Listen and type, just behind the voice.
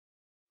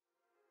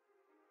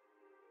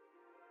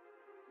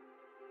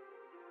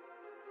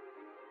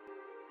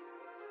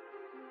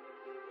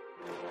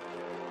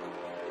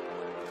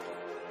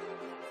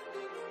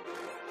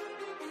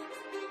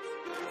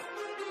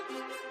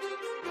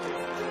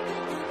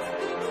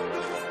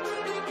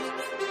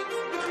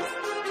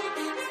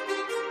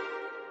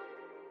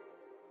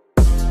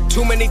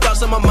Too many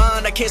thoughts on my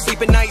mind, I can't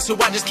sleep at night, so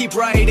I just keep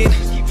writing.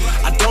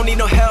 I don't need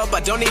no help, I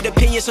don't need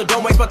opinions, so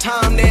don't waste my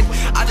time then.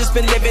 I just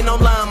been living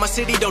online, my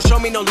city don't show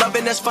me no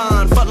loving, that's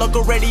fine. Fuck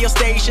local radio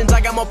stations,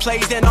 I got more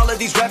plays than all of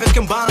these rappers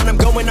combined. I'm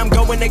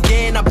going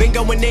again, I've been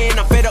going in,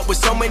 I'm fed up with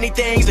so many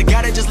things, I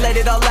gotta just let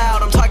it all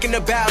out. I'm talking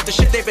about the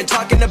shit they've been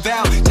talking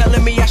about,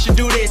 telling me I should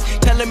do this,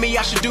 telling me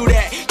I should do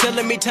that,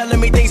 telling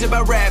me things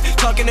about rap,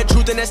 talking the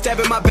truth and then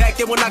stabbing my back,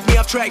 they will knock me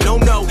off track.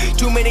 No,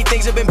 too many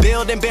things have been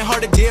building, been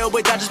hard to deal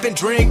with, I just been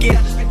drinking.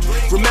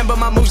 Remember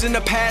my moves in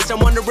the past, I'm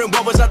wondering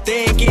what was I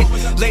thinking.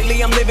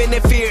 Lately I'm living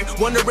in fear,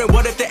 wondering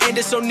what if the end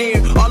is so near.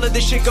 All of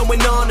this shit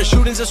going on, the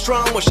shootings are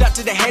strong, one shot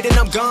to the head and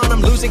I'm gone.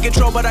 I'm losing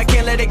control but I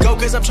can't let it go,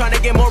 cause I'm trying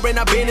to get more. And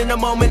I've been in the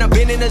moment, I've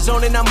been in the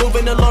zone, and I'm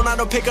moving alone. I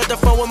don't pick up the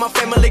phone when my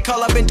family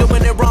call, I've been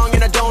doing it wrong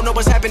and I don't know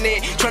what's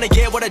happening. Trying to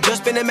get what I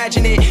just been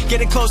imagining,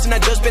 getting close and I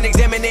just been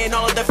examining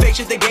all of the fake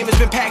shit the game has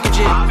been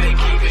packaging. I've been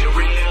keeping it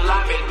real,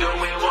 I've been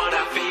doing what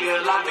I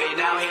feel, I've been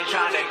out here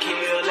trying to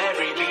kill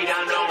every beat,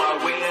 I know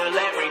I will.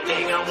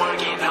 Everything I'm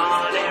working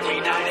on, every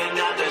night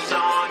another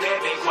song.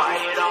 They've been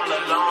quiet all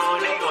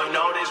along, they gon'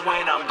 notice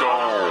when I'm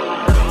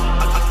gone.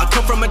 I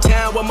come from a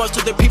town where most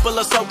of the people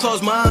are so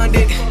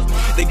close-minded.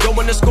 They go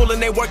into school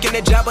and they work in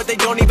a job but they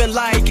don't even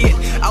like it.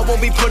 I won't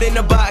be put in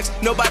a box,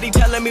 nobody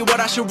telling me what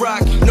I should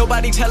rock,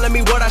 nobody telling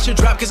me what I should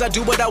drop, cause I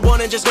do what I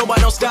want and just know I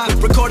don't stop.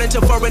 Recording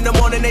till 4 in the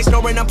morning, they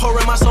snoring, I'm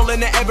pouring my soul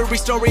into every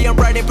story. I'm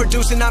writing,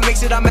 producing, I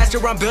mix it, I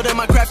master, I'm building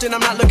my craft and I'm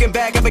not looking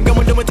back. I've been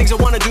going doing things I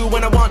wanna do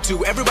when I want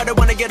to. Everybody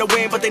wanna get a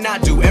win but they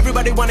not do.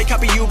 Everybody wanna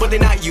copy you but they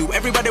not you.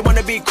 Everybody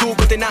wanna be cool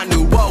but they not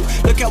new. Whoa,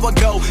 look how I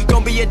go,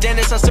 gonna be a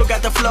dentist, I still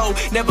got the flow.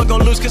 Never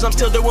gonna lose cause I'm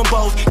still doing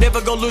both.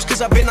 Never gonna lose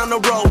cause I've been on the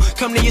road.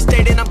 Come to your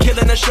state and I'm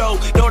killing the show.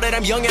 Know that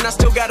I'm young and I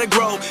still gotta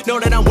grow. Know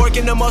that I'm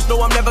working the most,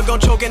 know I'm never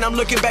gonna choke, and I'm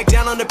looking back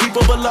down on the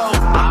people below.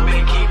 I've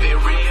been